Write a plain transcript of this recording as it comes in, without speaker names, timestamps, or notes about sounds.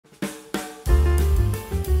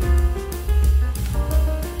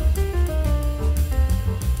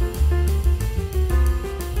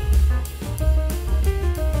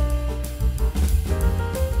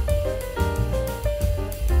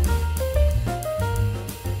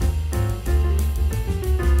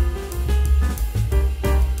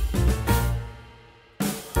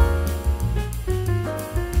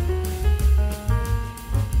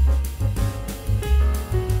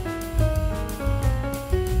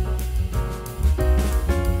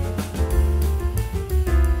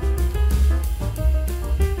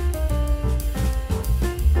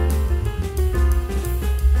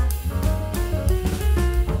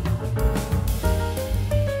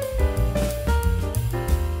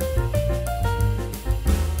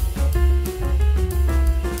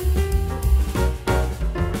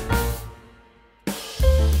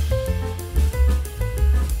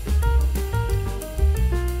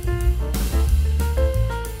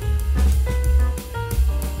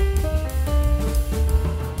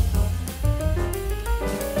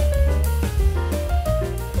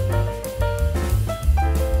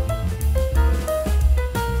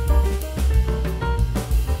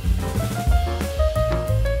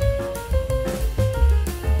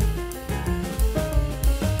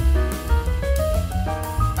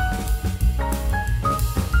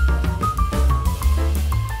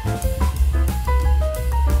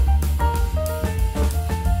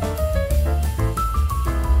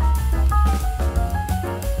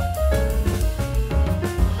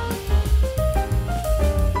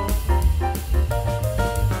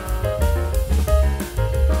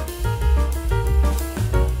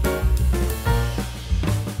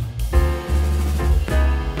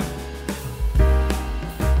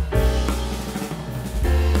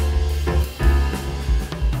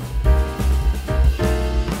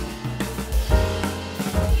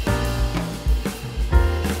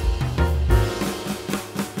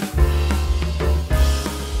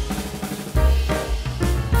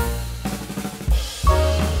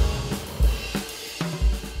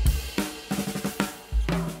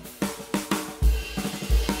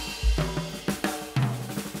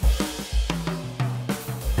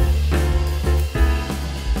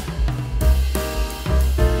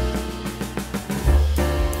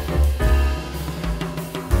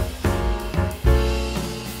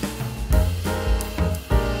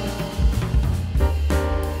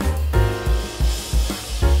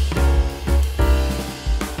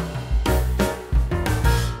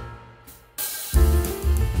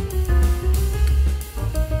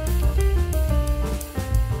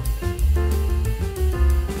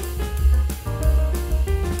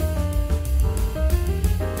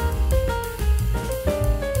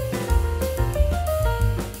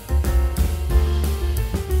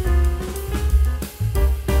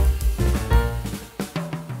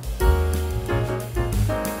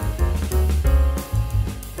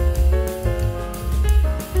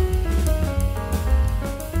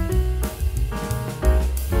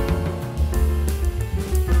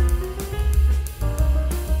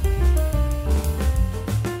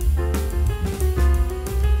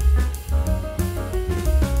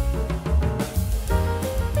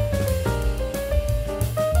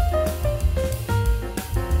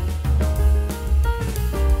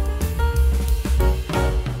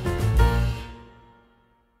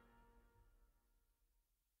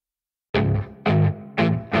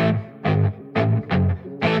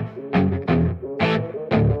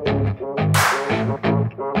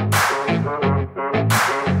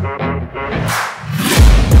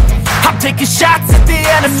taking shots at the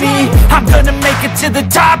enemy. I'm gonna make it to the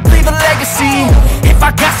top, leave a legacy. If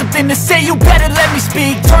I got something to say, you better let me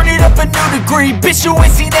speak. Turn it up a new degree, bitch, you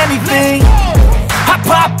ain't seen anything. I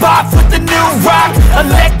pop off with the new rock,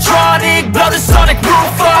 electronic, blow the sonic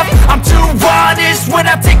roof up. I'm too honest when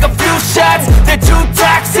I take a few shots. They're too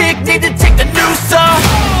toxic, need to take the noose off.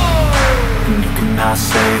 And you cannot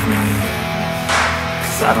save me,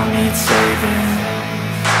 cause I don't need saving.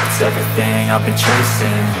 It's everything I've been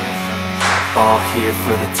chasing, all here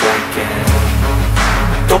for the taking.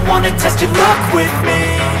 Don't wanna test your luck with me,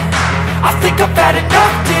 I think I've had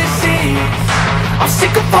enough disease. I'm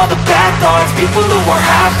sick of all the bad thoughts, people who are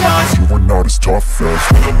have-nots. You are not as tough as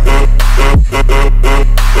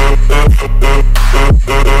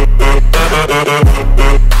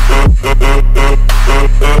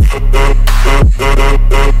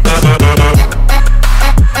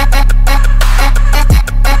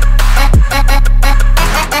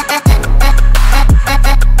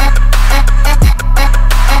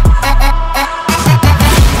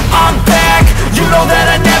I'm back, you know that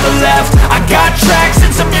I never left. I got tracks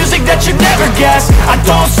and some music that you never guessed. I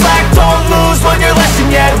don't slack, don't lose, learn your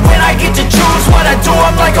lesson yet. When I get to choose what I do,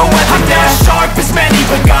 I'm like a weapon. I'm not sharp as many,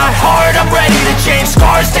 but got heart. I'm ready to change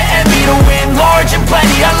scars to envy, to win large and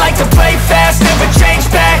plenty. I like to play fast, never change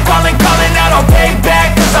back. Calling out, I'll pay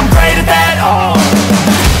back, cause I'm great at that. Oh,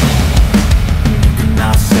 you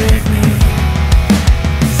cannot save me,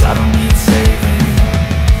 cause I don't need saving.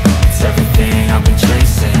 It's everything I've been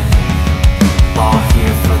chasing, all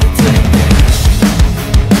here for the taking.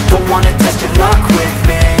 Don't wanna test your luck with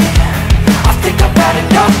me, I think I've had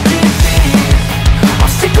enough disease. I'm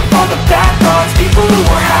sick of all the bad thoughts, people who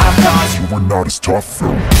are have-nots. you are not as tough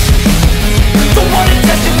though. Don't wanna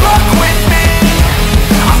test your luck with me,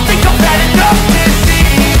 I think I've had enough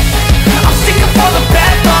disease. I'm sick of all the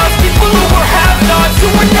bad thoughts, people who are have-nots, who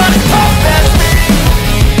are not as tough as me.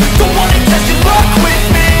 Don't wanna test your luck with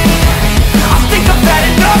me, I think I've had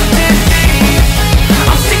enough disease.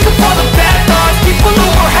 I'm sick of all the bad thoughts, people who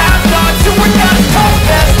are have-nots, who are not as tough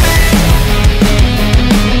as me.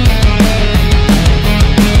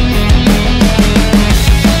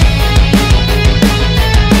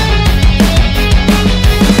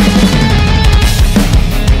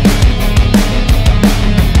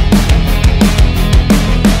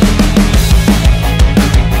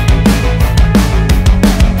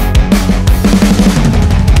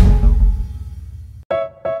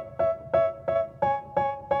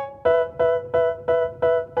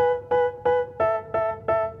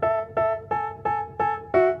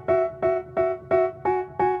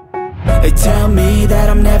 They tell me that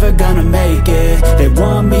I'm never gonna make it. They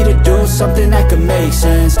want me to do something that could make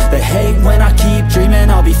sense. They hate when I keep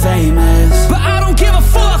dreaming I'll be famous, but I don't give a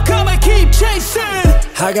fuck, I'ma keep chasing.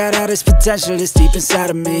 I got all this potential that's deep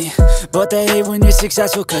inside of me, but they hate when you're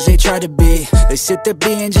successful cause they try to be. They sit there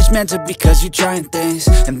being judgmental because you're trying things,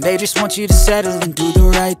 and they just want you to settle and do the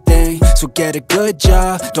right thing. So get a good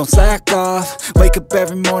job, don't slack off. Wake up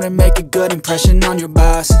every morning, make a good impression on your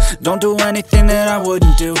boss. Don't do anything that I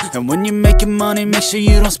wouldn't do, and when you're making money, make sure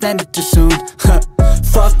you don't spend it too soon.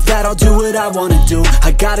 Fuck that, I'll do what I wanna do.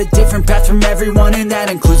 I got a different path from everyone, and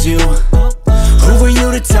that includes you. Who are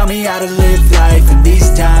you to tell me how to live life? In these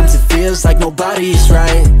times it feels like nobody is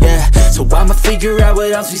right, yeah. So I'ma figure out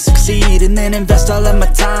what helps me succeed, and then invest all of my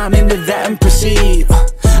time into that and proceed.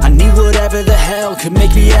 I need whatever the hell could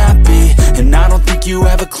make me happy, and I don't think you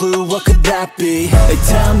have a clue what could that be. They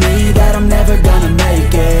tell me that I'm never gonna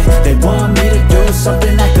make it. They want me to do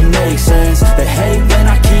something that could make sense. They hate when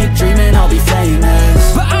I keep dreaming I'll be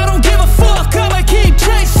famous, but I don't give a fuck, I'ma keep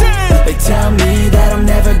chasing. They tell me that I'm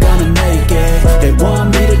never gonna make it. They want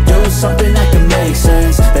me to do something that can make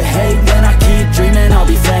sense. They hate when I keep dreaming I'll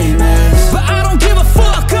be famous, but I don't give a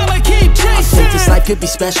fuck, I'ma keep chasing. I think this life could be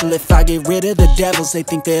special if I get rid of the devils. They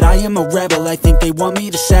think that I am a rebel, I think they want me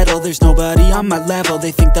to settle. There's nobody on my level.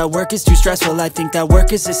 They think that work is too stressful, I think that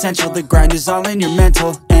work is essential. The grind is all in your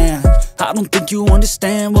mental, and I don't think you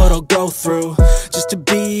understand what I'll go through just to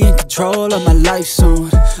be in control of my life soon.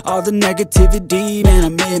 All the negativity, man,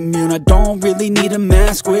 I'm immune. I don't really need a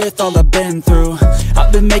mask with all I've been through.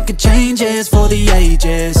 I've been making changes for the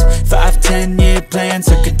ages. 5-10 year plans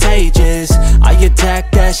are contagious. I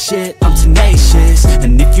attack that shit, I'm tenacious.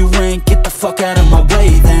 And if you ain't, get the fuck out of my way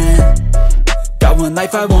then. Got one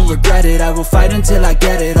life, I won't regret it. I will fight until I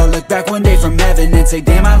get it. I'll look back one day from heaven and say,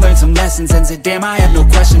 damn, I learned some lessons. And say, damn, I have no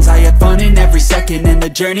questions. I had fun in every second, and the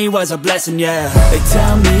journey was a blessing, yeah. They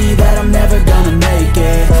tell me that I'm never gonna make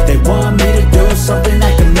it. They want me to do something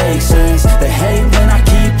that can make sense. They hate when I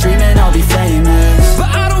keep dreaming I'll be famous, but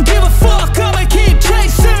I don't give a fuck, I'ma keep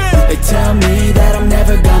chasing. They tell me that I'm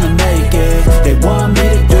never gonna make it.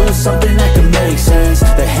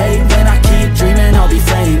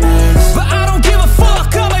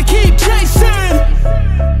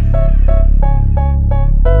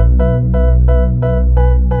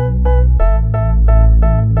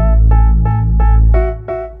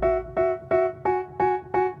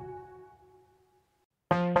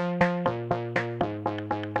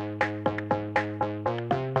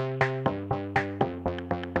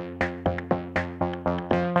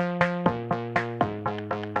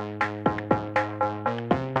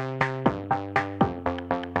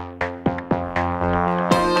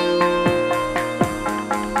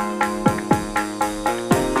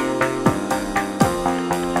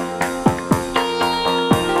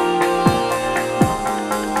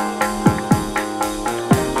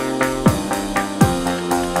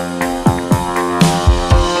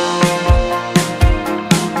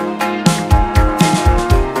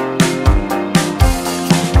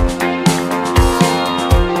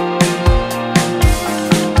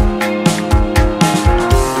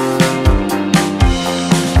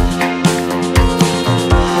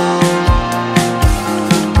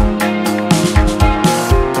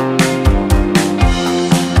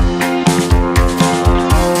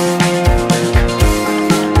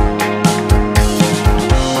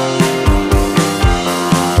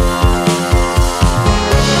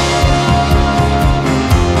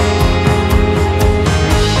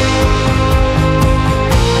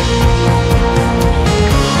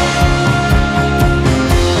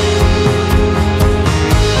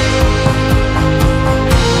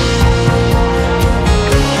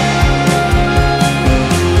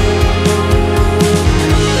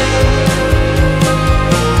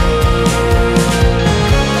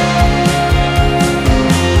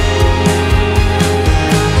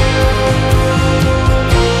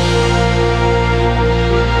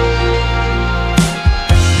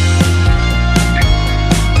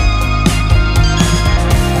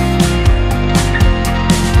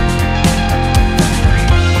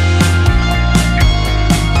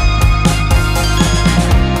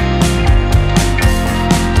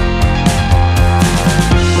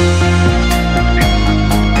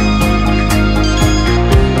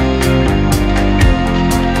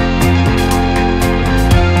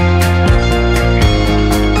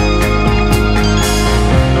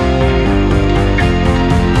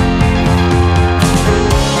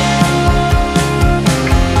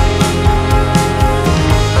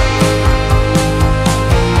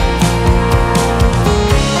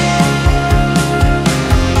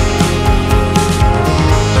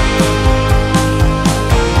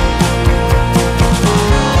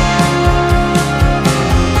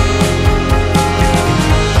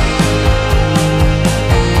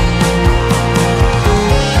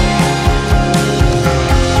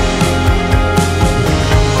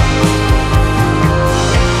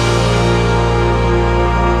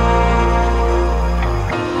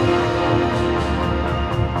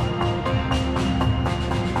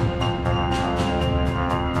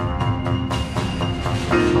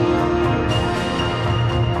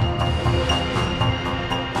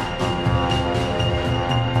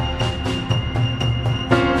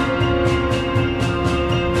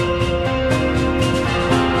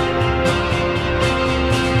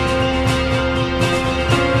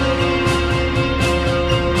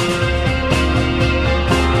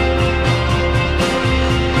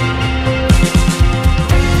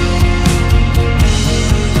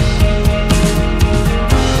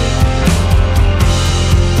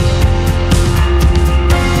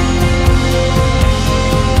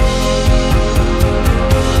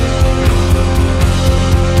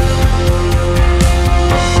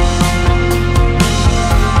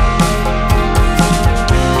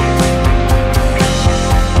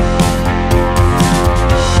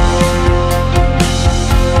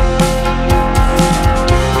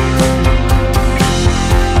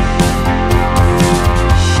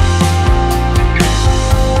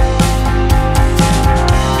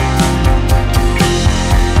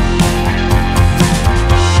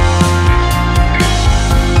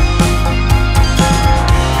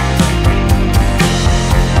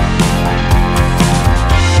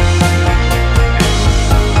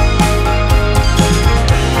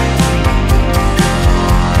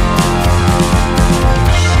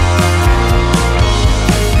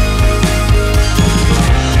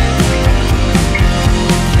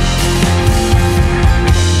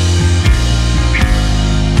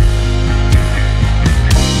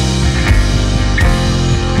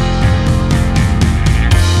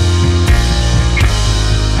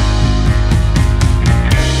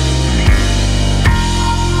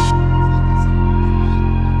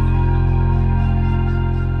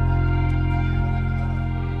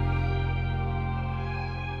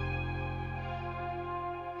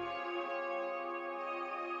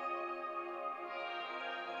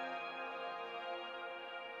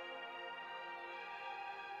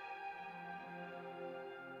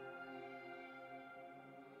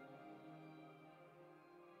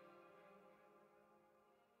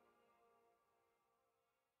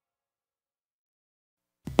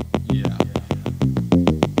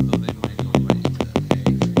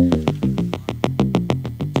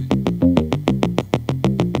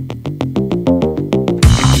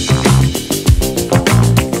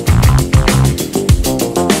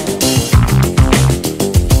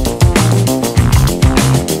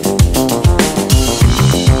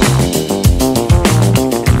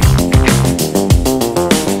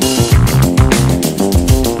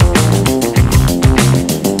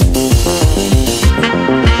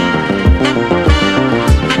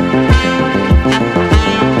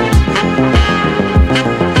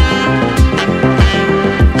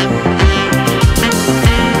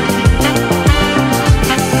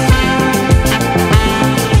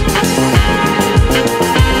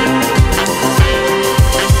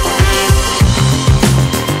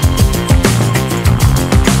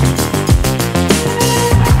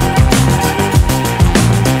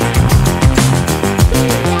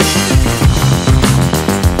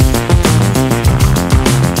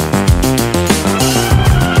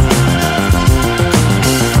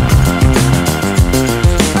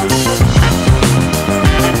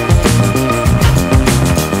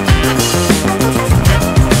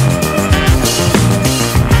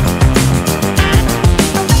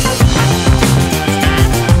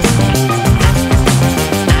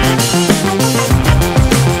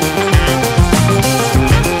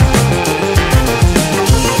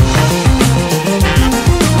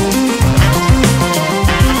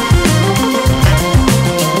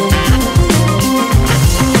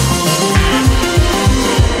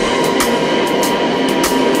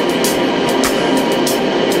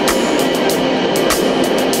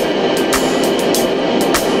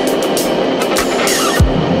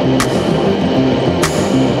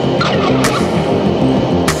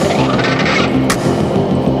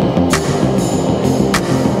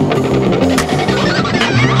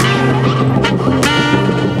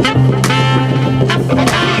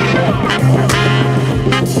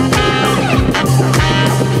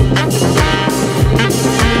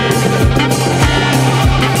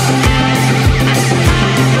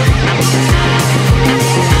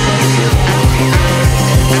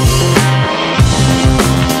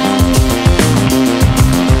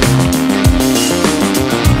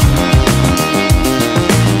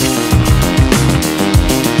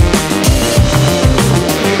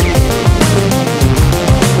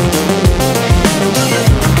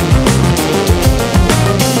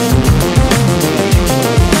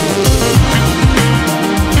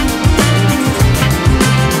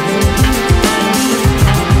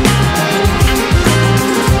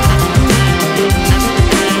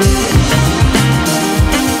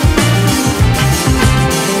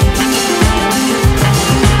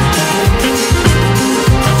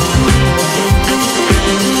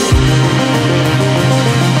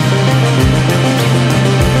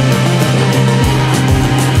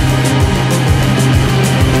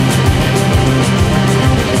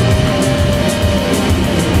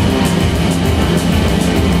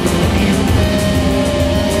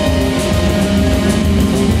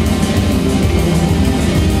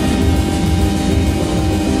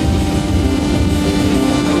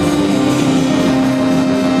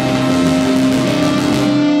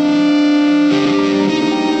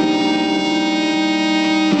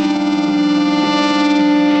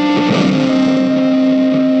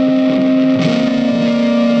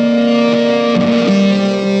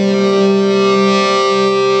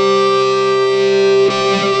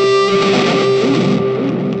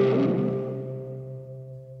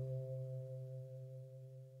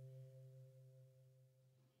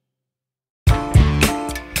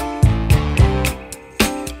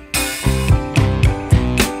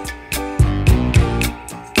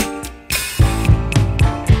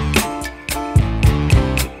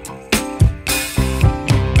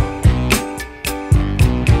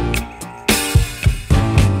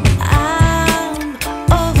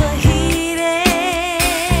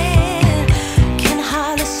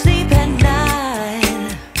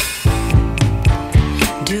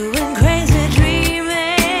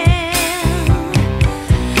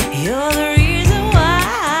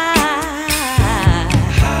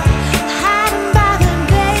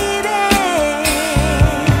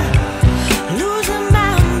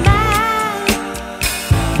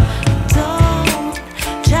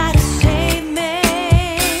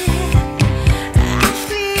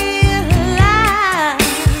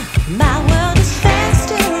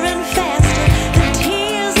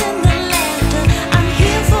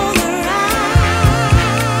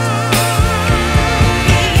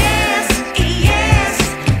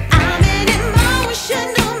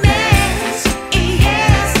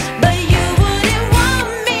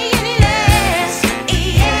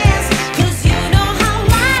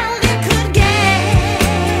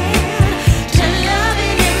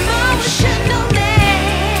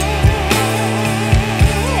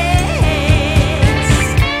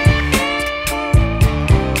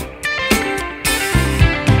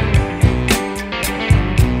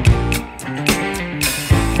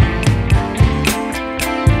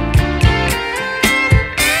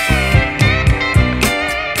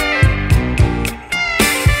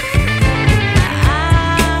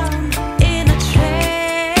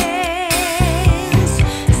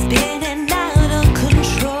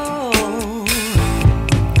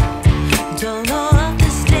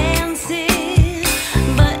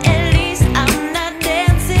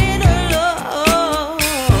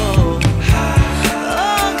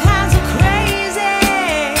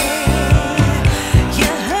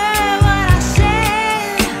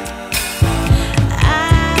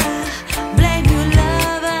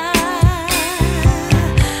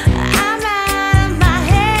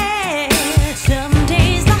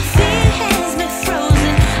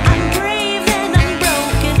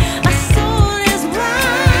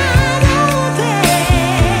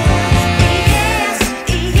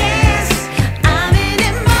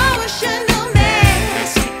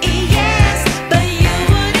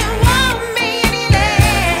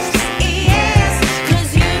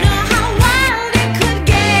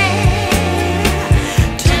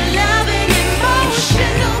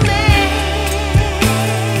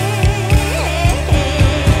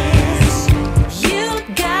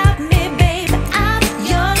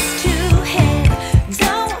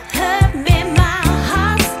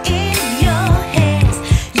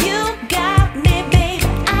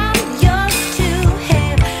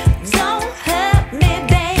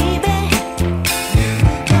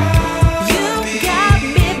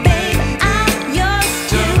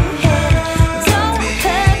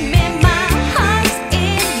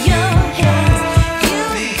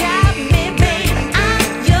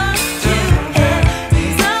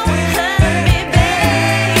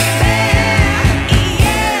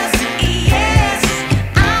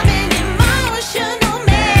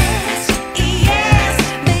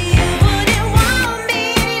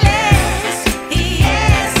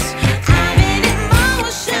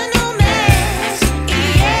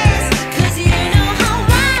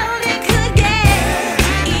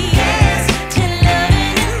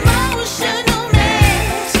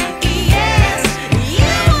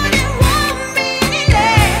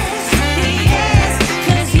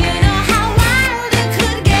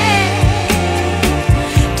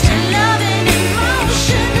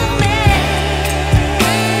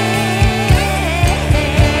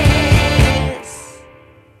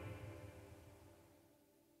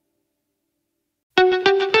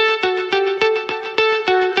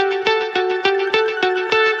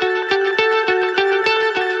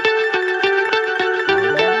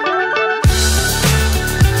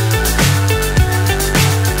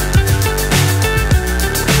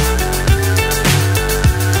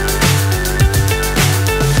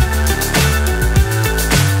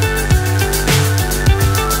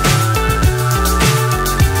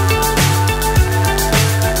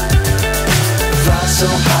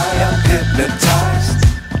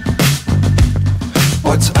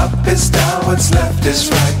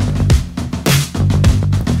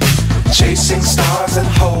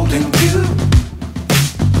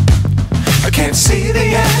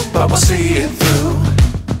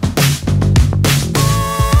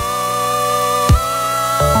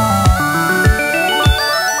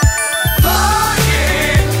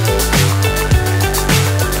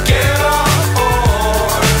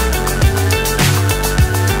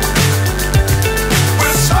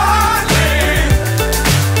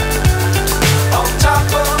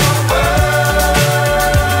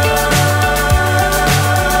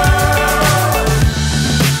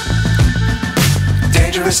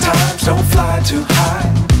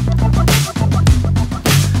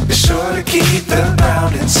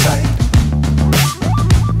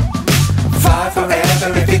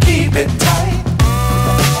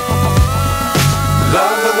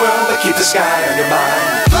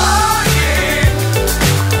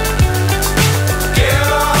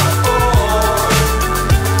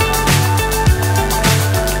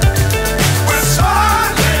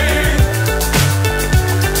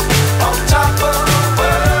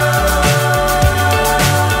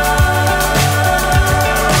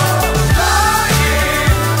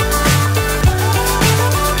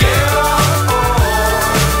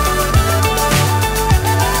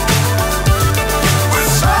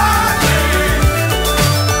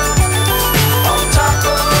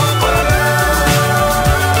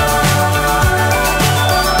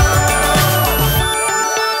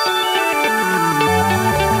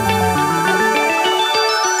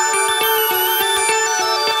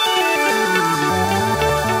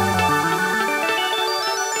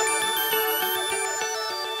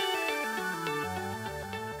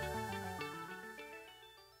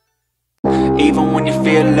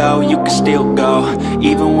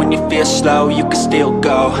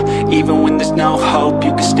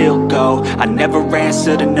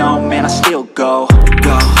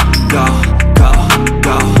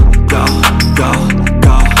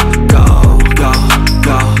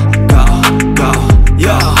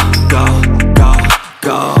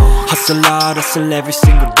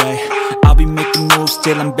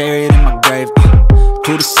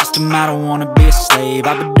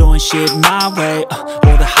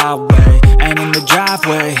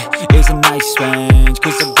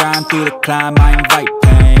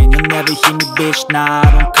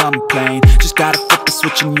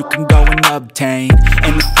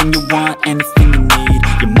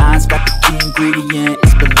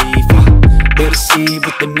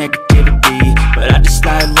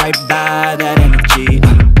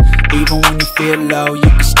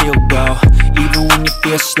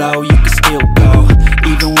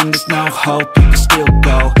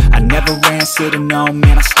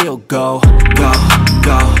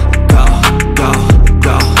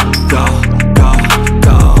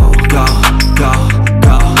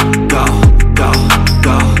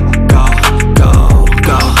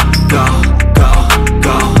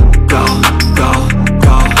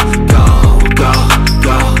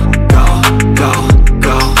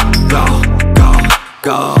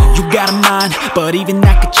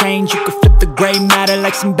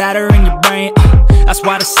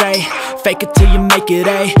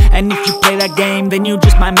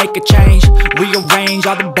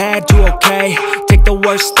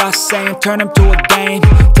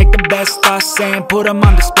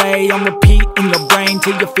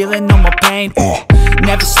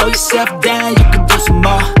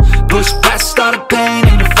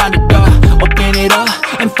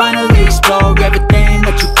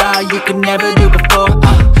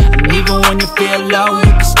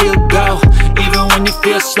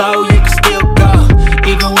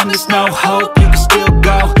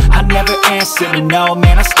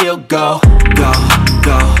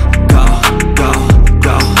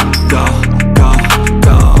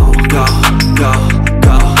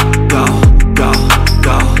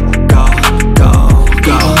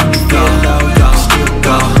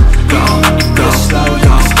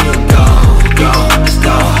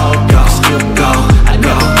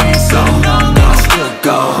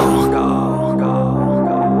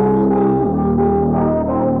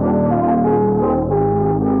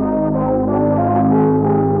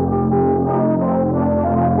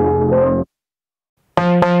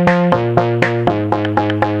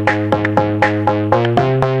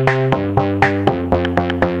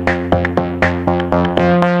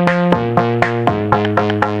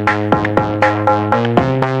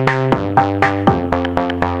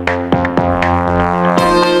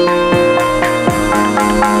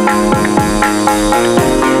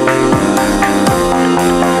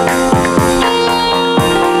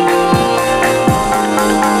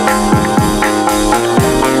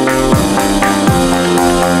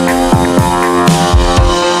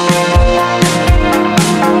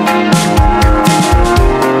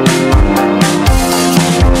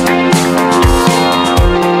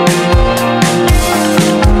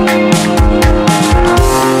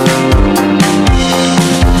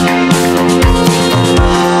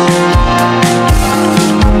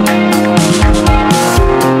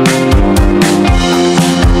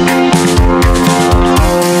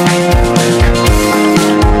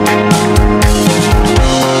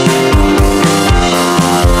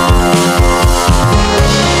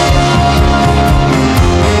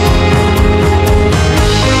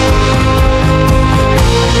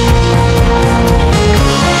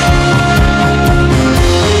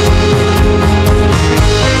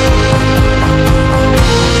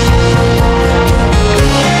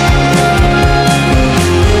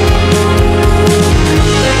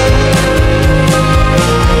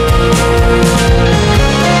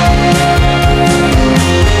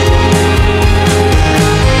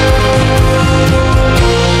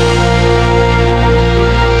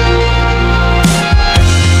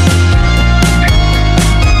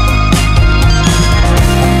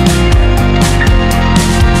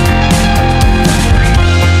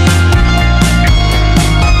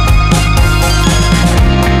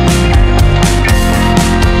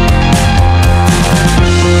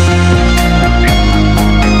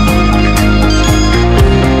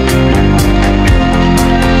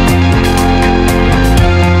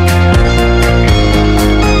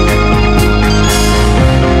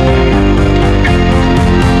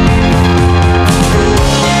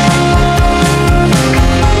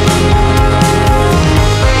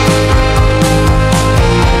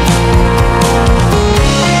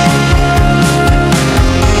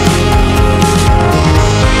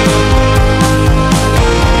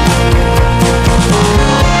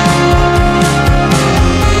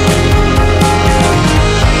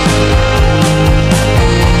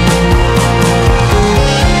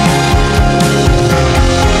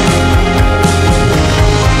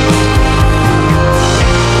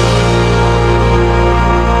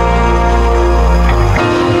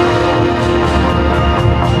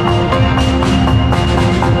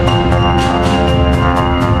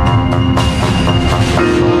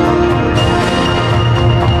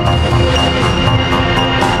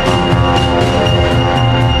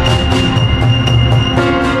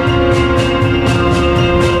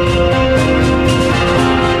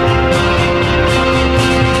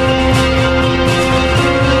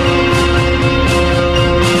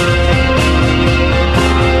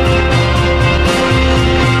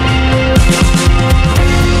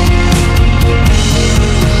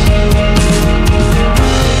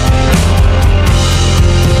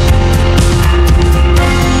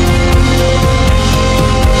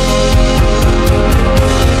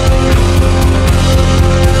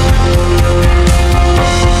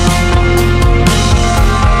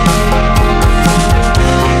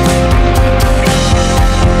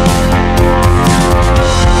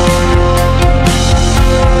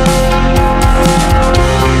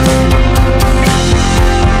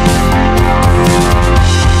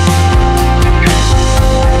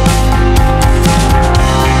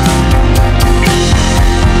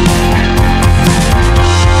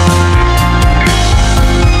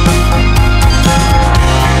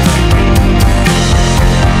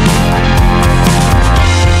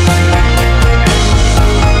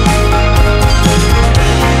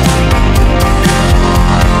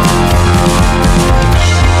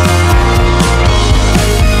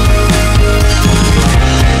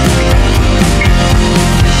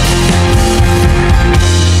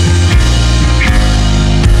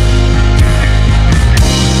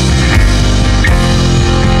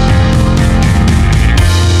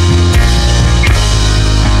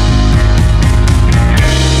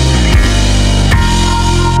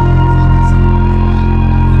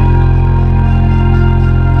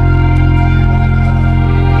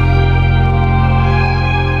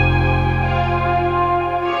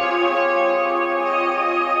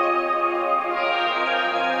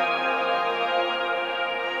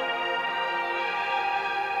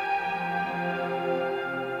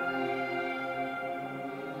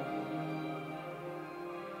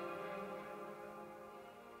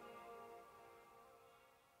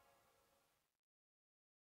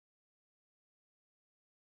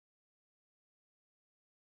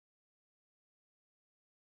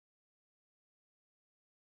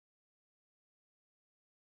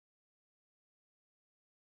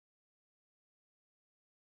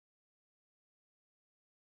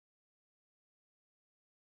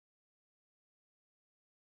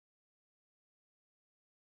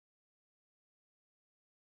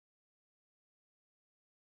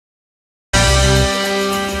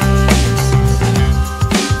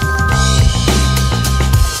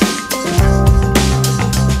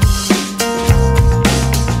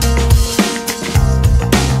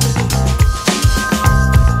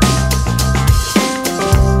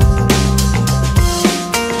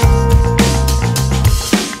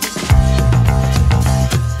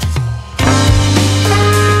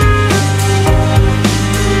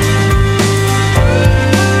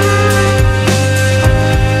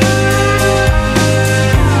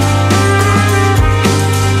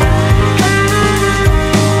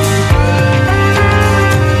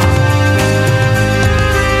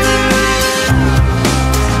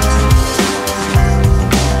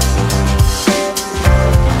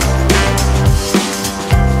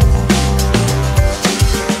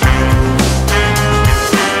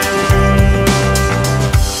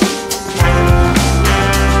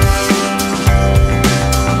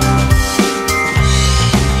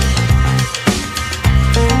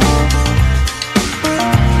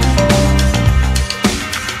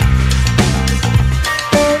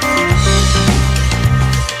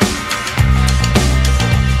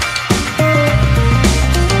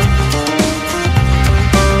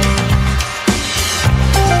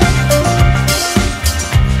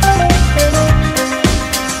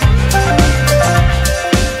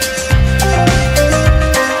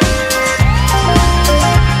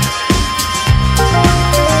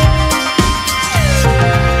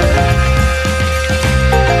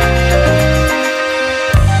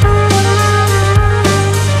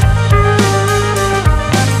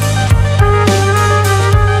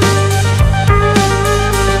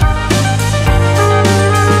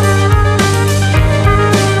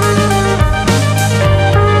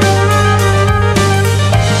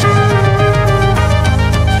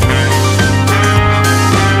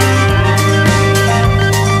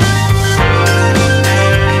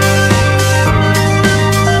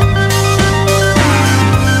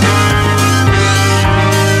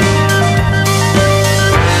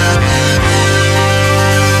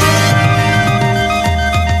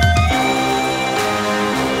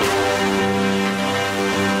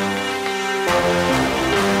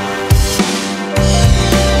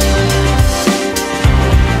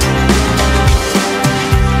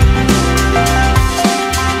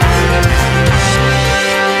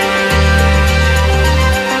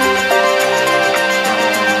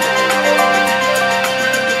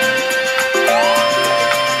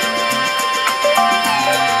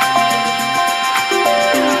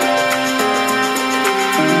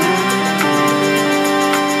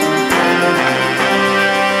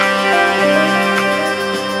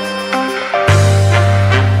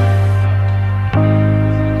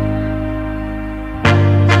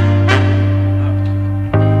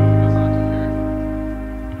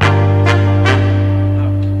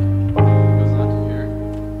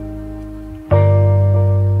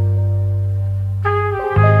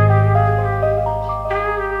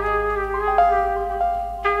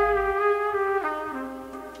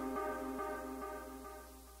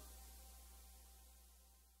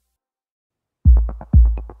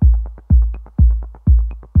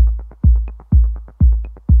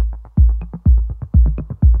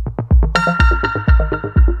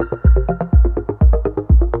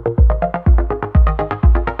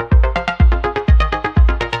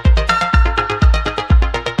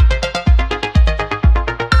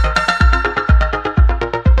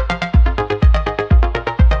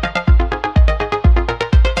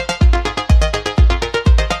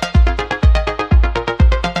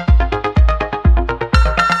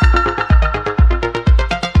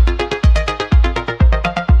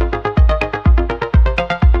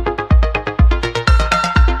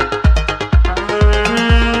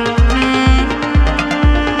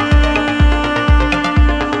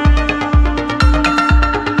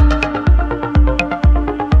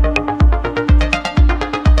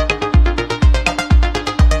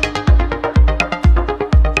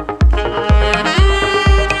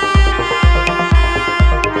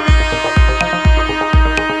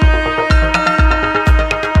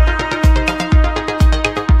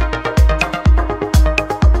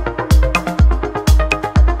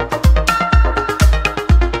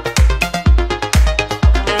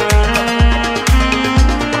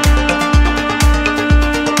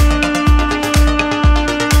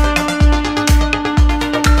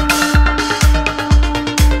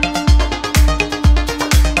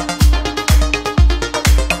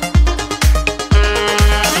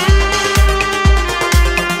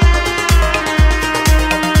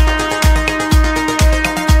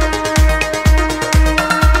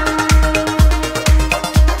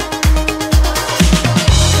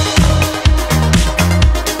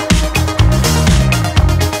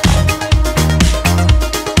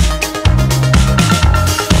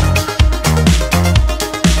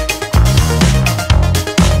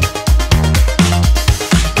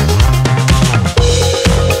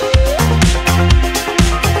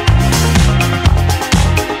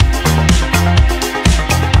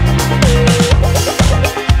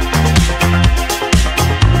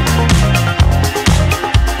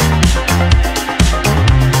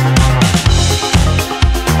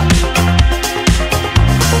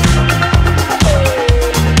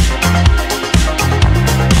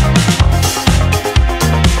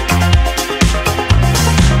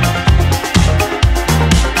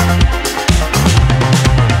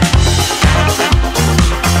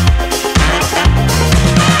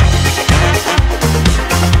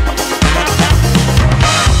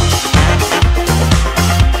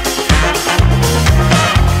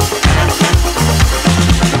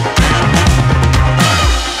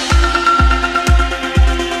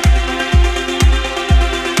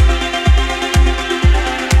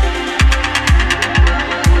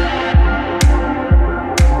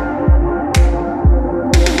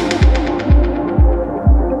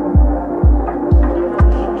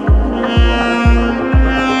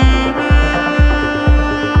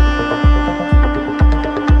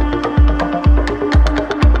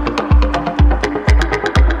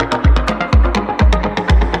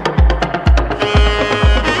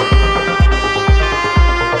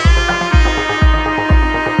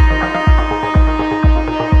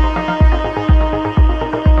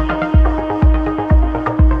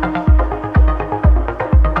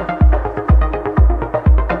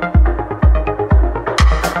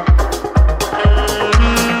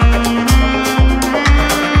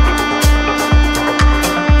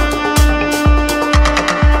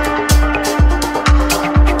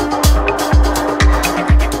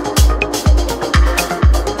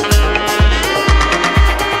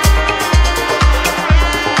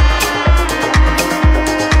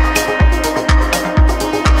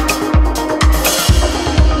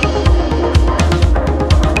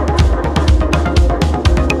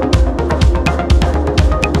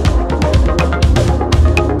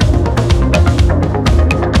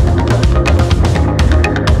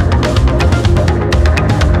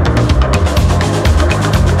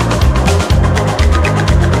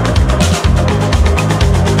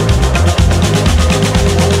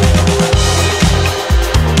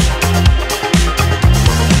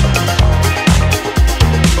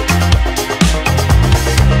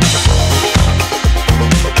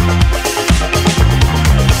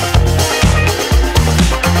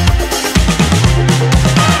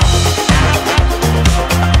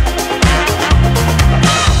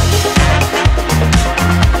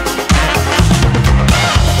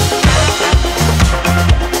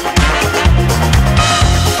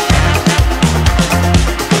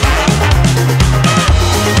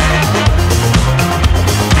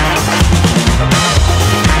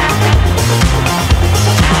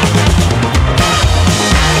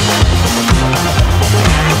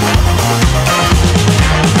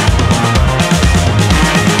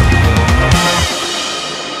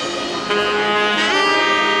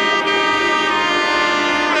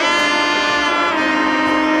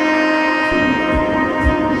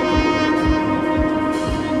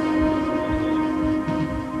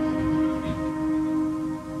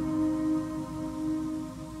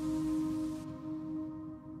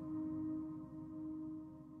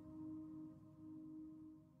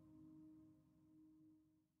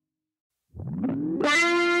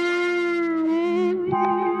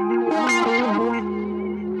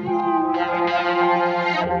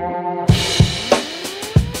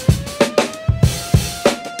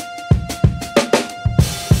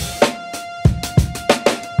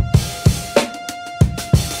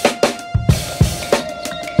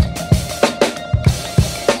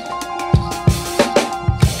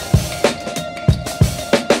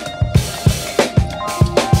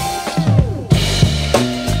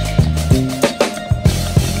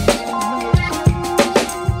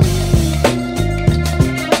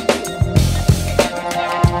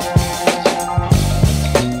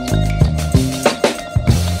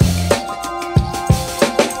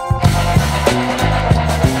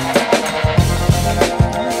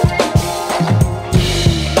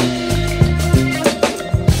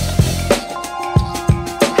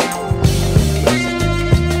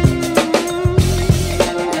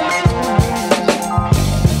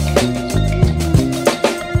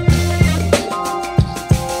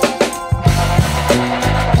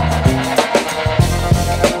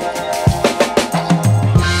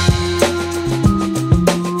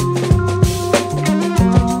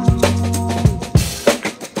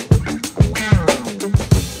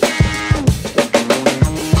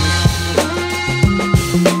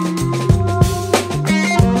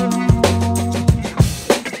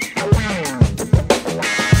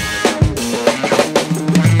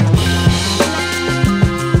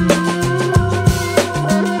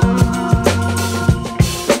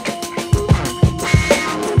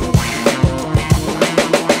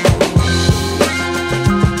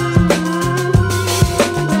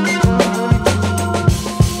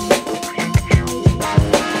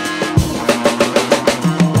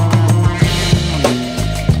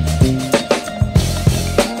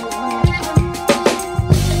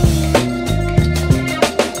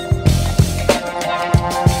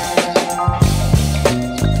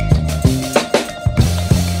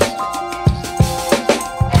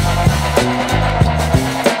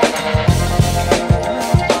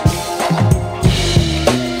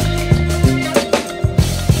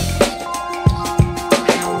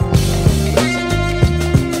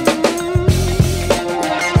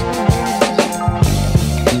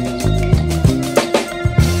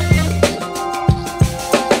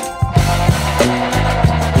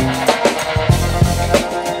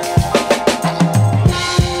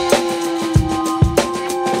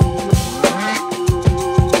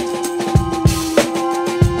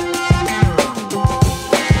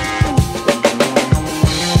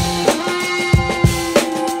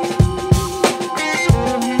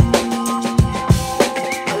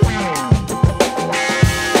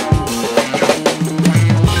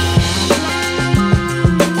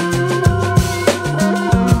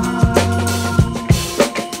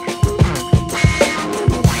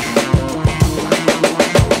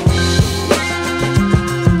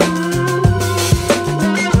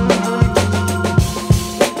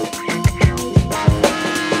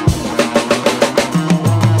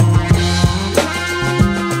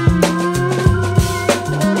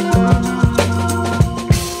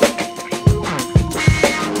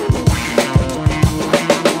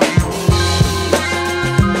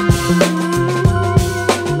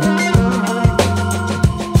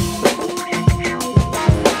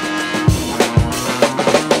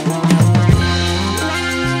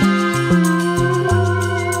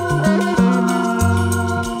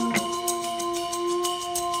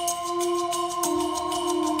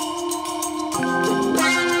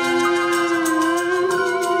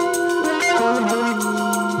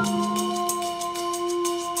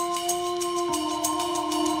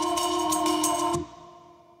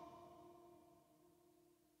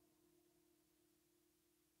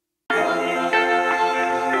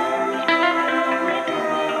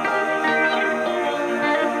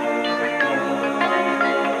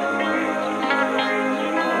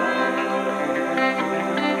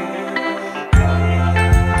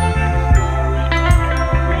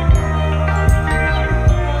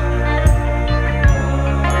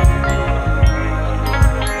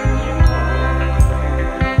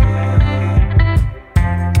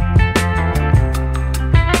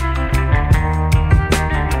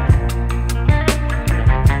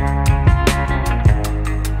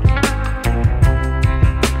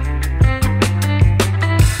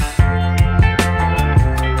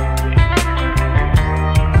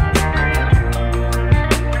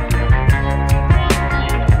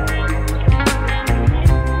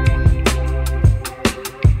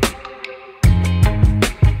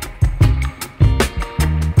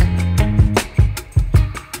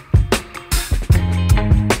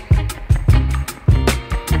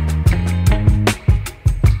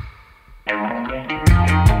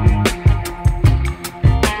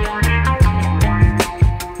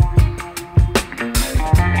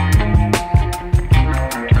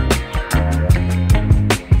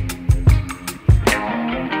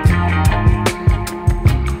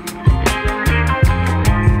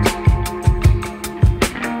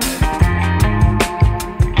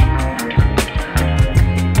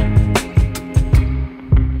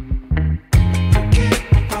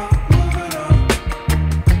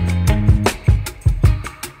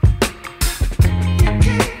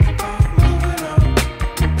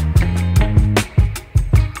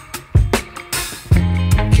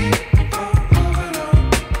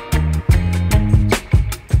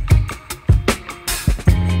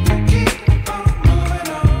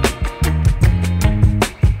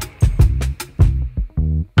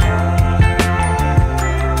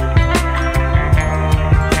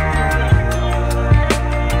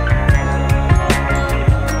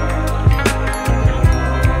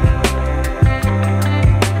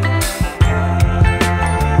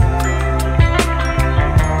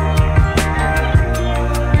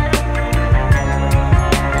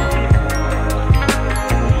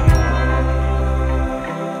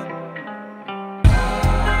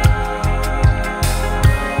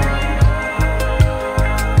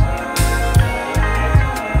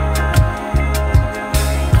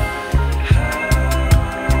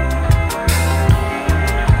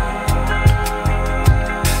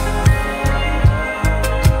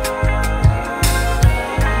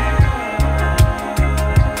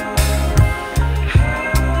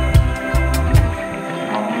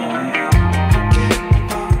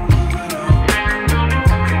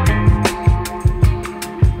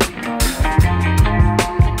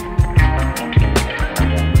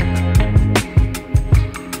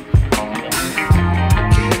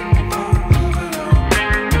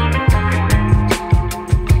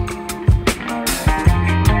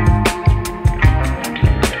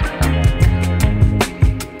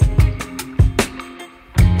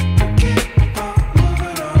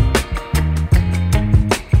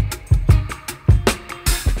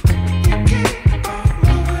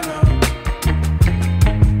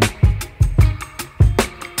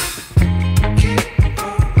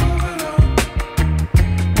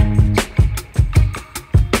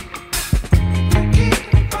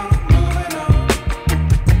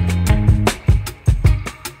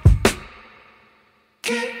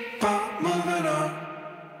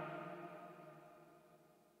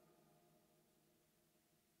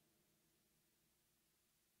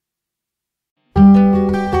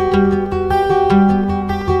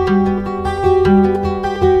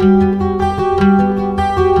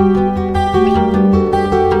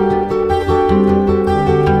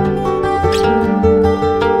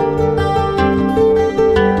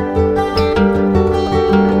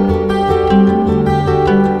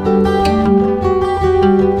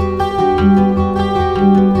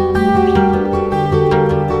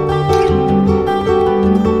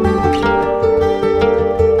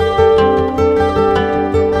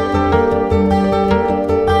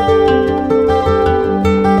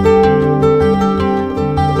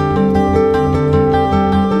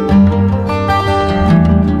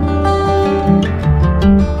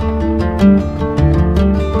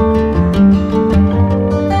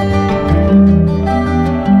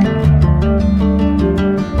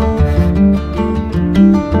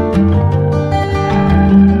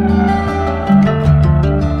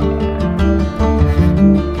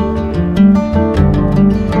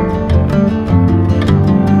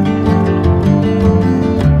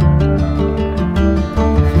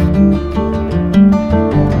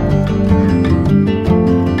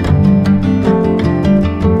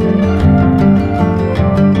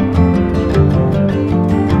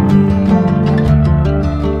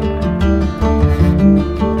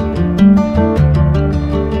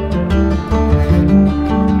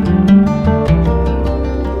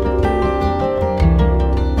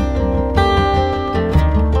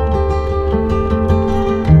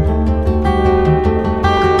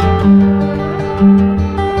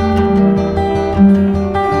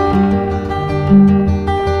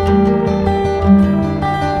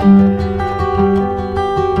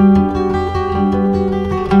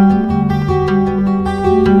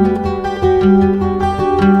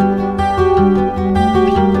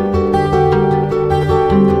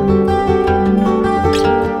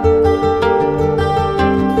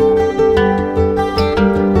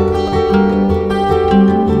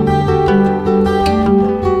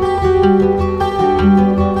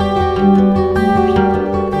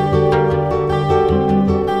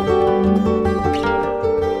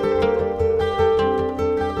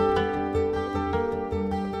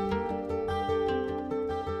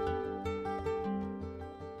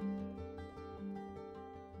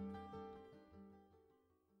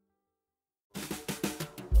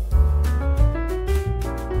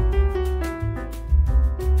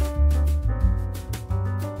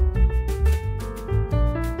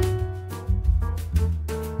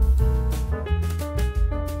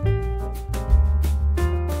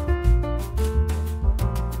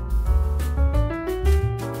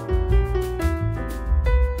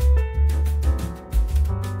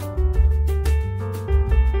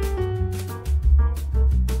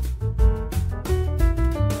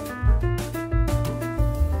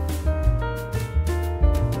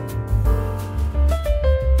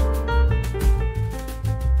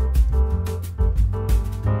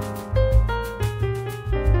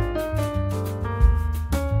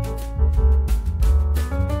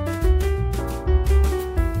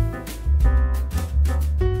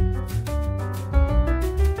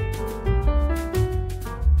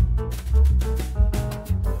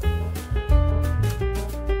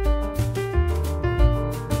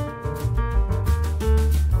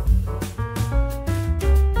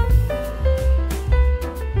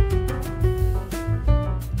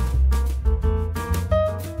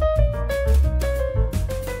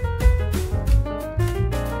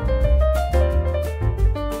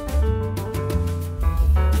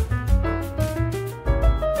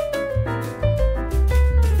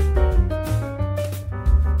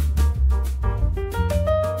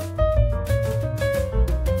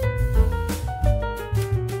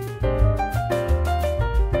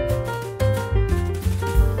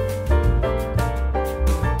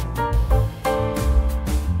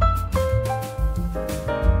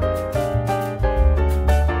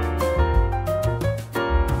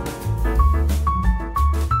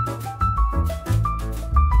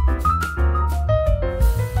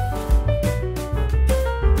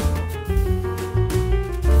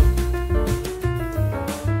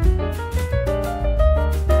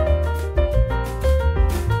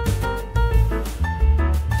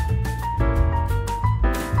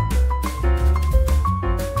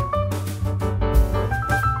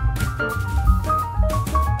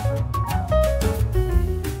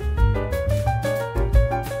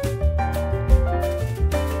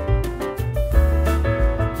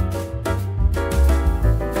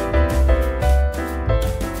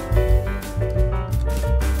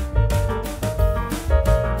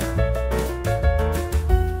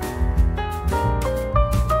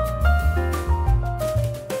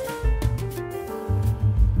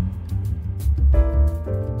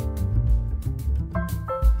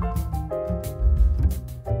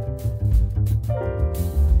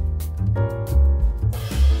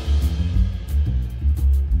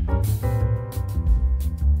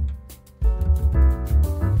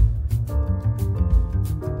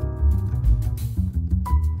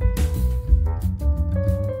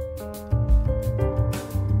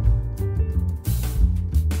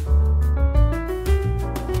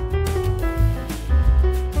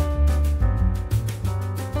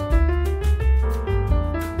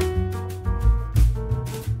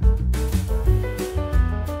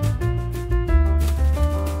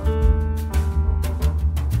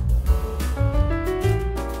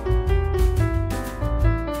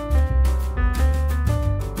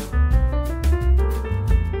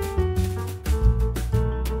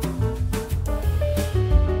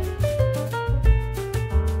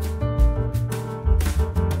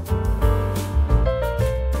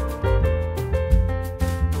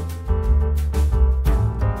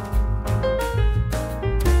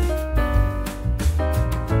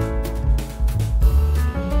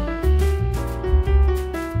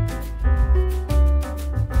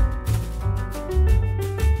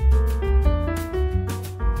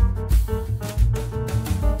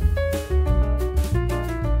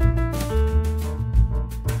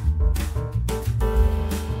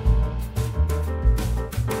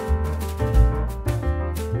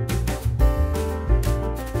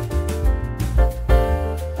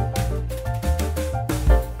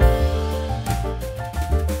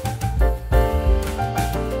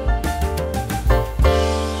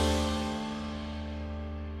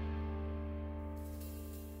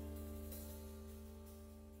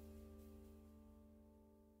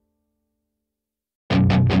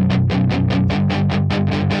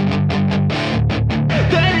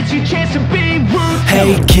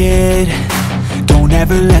 Hey kid, don't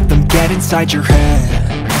ever let them get inside your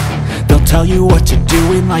head. They'll tell you what to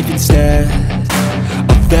do in life instead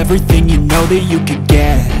of everything you know that you could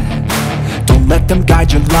get. Don't let them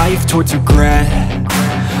guide your life towards regret.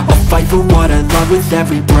 I'll fight for what I love with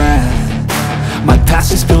every breath. My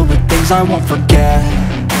past is filled with things I won't forget.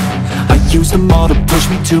 I use them all to push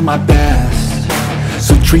me to my best.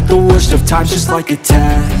 So treat the worst of times just like a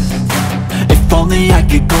test. If only I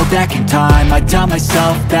could go back in time, I'd tell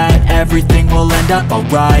myself that everything will end up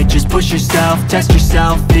alright. Just push yourself, test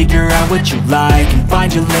yourself, figure out what you like, and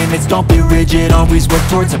find your limits, don't be rigid, always work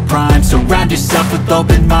towards a prime. Surround yourself with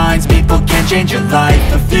open minds, people can change your life.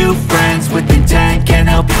 A few friends with intent can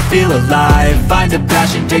help you feel alive. Find a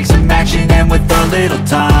passion, take some action, and with a little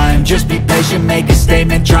time, just be patient, make a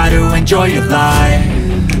statement, try to enjoy your life.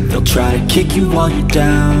 They'll try to kick you while you're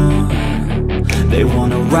down. They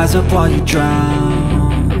wanna rise up while you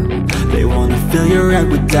drown. They wanna fill your head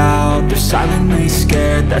with doubt. They're silently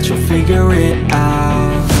scared that you'll figure it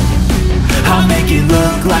out. I'll make it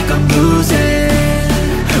look like I'm losing,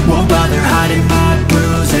 won't bother hiding my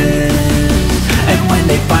bruises. And when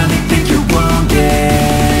they finally think you're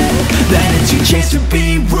wounded, then it's your chance to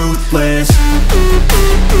be ruthless.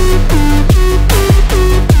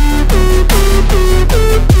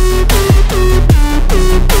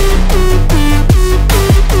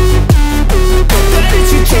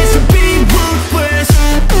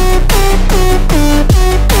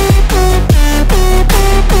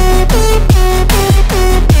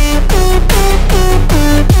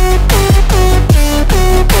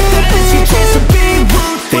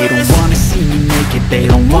 They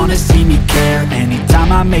don't wanna see me care.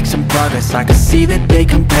 Anytime I make some progress, I can see that they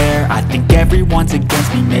compare. I think everyone's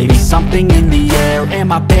against me, maybe something in the air. Am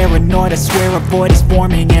I paranoid? I swear a void is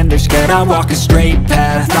forming and they're scared. I walk a straight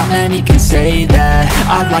path, not many can say that.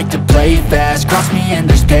 I like to play fast, cross me and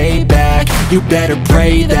there's payback. You better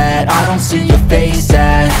pray that I don't see your face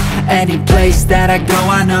at any place that I go.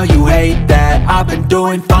 I know you hate that. I've been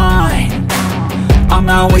doing fine, I'm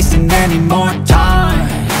not wasting any more time.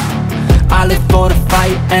 I live for the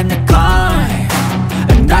fight and the climb,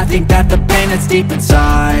 and I think that the pain that's deep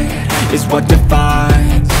inside is what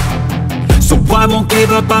defines. So I won't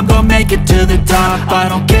give up, I'm gonna make it to the top. I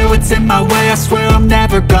don't care what's in my way, I swear I'm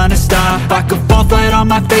never gonna stop. I could fall flat on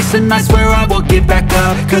my face and I swear I will get back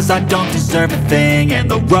up, cause I don't deserve a thing and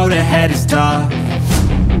the road ahead is tough.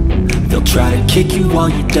 They'll try to kick you while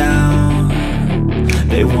you're down.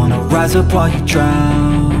 They wanna rise up while you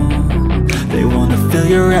drown. They wanna fill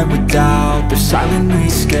your head with doubt. They're silently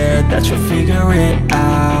scared that you'll figure it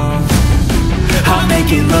out. I'll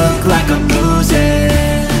make it look like I'm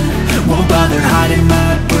losing, won't bother hiding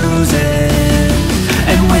my bruises.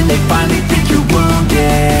 And when they finally think you're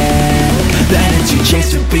wounded, then it's your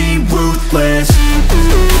chance to be ruthless.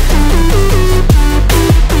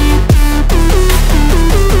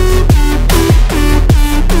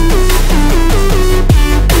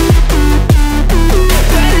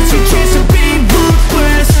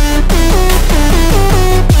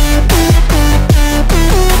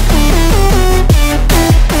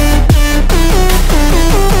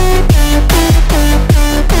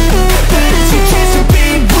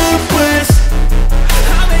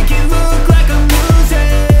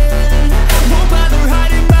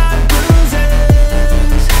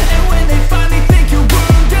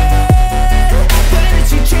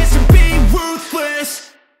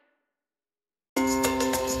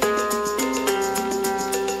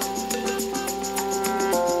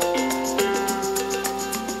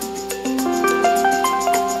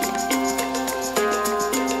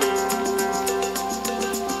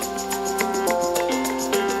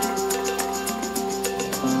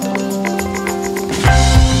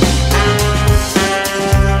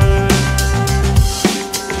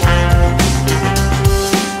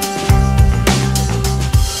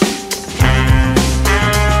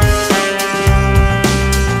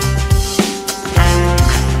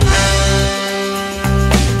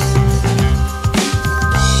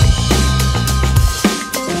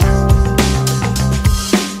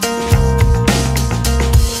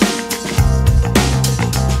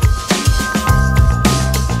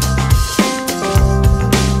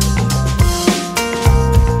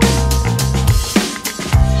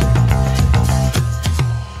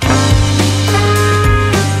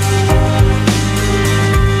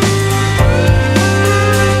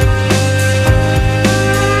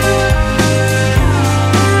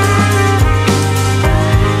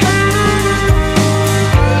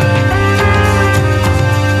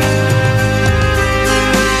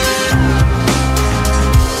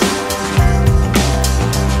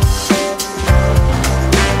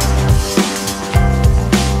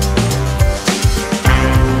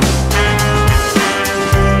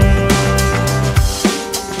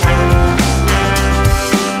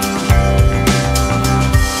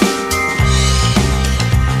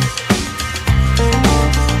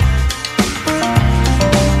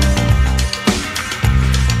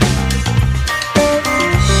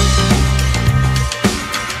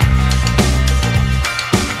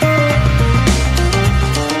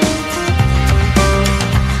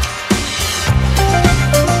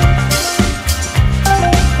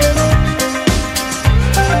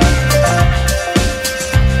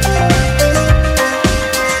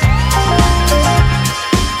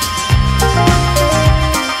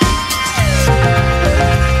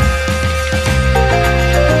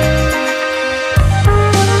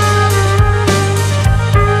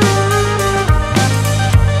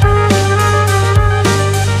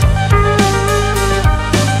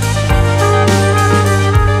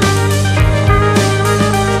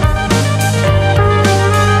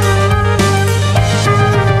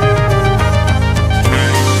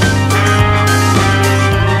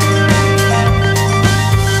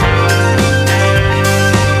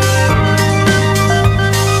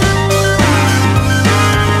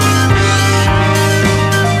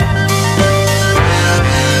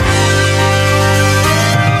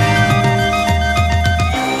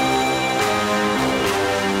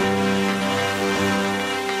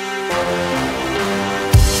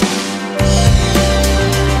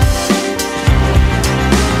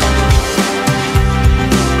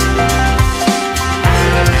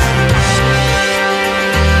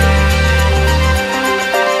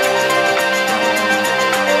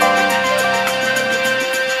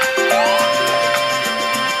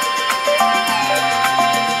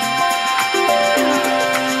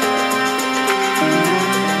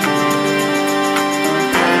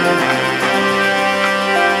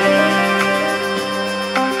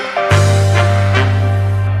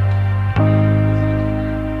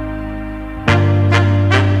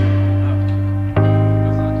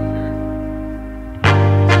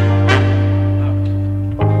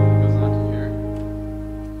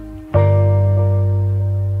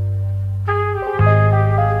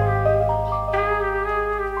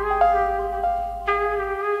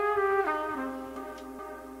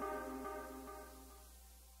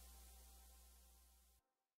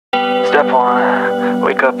 Step 1,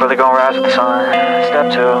 wake up early, gonna rise with the sun.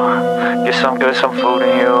 Step 2, get some good, some food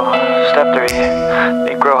in you. Step 3,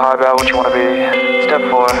 think real hard about what you wanna be. Step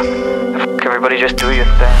 4, fuck everybody, just do your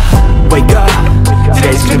thing. Wake up,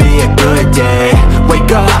 today's gonna be a good day.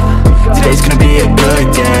 Wake up, today's gonna be a good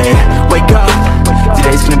day. Wake up,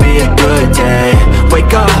 today's gonna be a good day.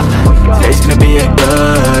 Wake up, today's gonna be a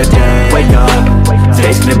good day. Wake up,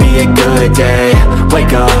 today's gonna be a good day.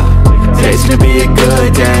 Wake up, today's gonna be a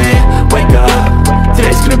good day. Wake up,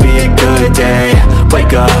 today's gonna be a good day.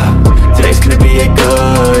 Wake up, today's gonna be a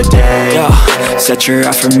good day. Yo, set your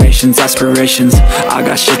affirmations, aspirations. I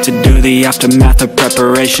got shit to do, the aftermath of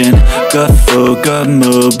preparation. Good food, good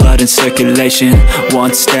mood, blood in circulation.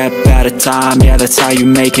 One step at a time, yeah, that's how you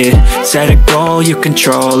make it. Set a goal you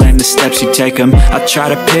control and the steps you take them. I try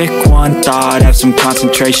to pick one thought, have some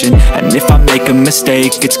concentration. And if I make a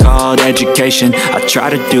mistake, it's called education. I try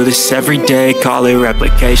to do this every day, call it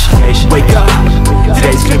replication. Wake up,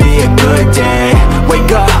 today's gonna be a good day.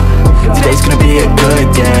 Wake up, today's gonna be a good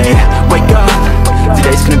day. Wake up,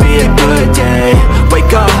 today's gonna be a good day.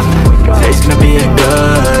 Wake up, today's gonna be a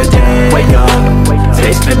good day. Wake up,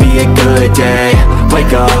 today's gonna be a good day.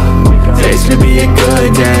 Wake up, today's gonna be a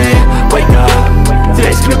good day. Wake up,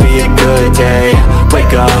 today's gonna be a good day.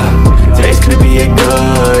 Wake up, today's gonna be a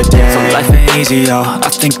good day. So life ain't easy, yo, I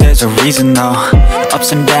think there's a reason though.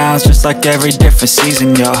 Ups and downs, just like every different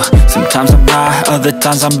season, yo. Sometimes I'm high, other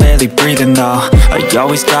times I'm barely breathing though. You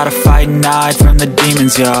always gotta fight and hide from the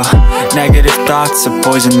demons, yo. Negative thoughts are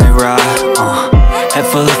poison, they rot. Head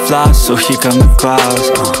full of flies, so here come the clouds.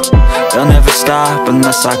 They'll never stop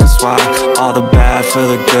unless I can swap all the bad for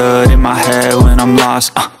the good in my head when I'm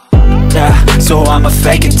lost. Yeah, so I'ma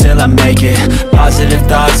fake it till I make it. Positive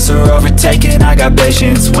thoughts are overtaken, I got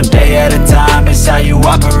patience. One day at a time is how you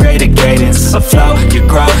operate a cadence. A flow, you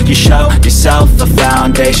grow, you show yourself a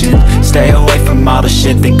foundation. Stay away from all the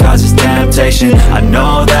shit that causes temptation. I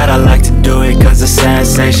know that I like to do it cause it's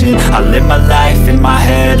sensation. I live my life in my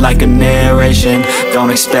head like a narration. Don't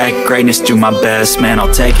expect greatness, do my best, man,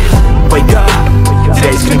 I'll take it. Wake up,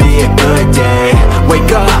 today's gonna be a good day.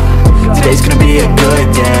 Wake up, today's gonna be a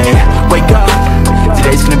good day. Wake up,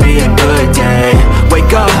 today's gonna be a good day.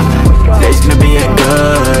 Wake up, today's gonna be a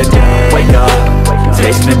good day. Wake up,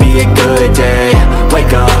 today's gonna be a good day.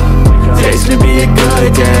 Wake up, today's gonna be a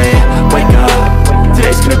good day.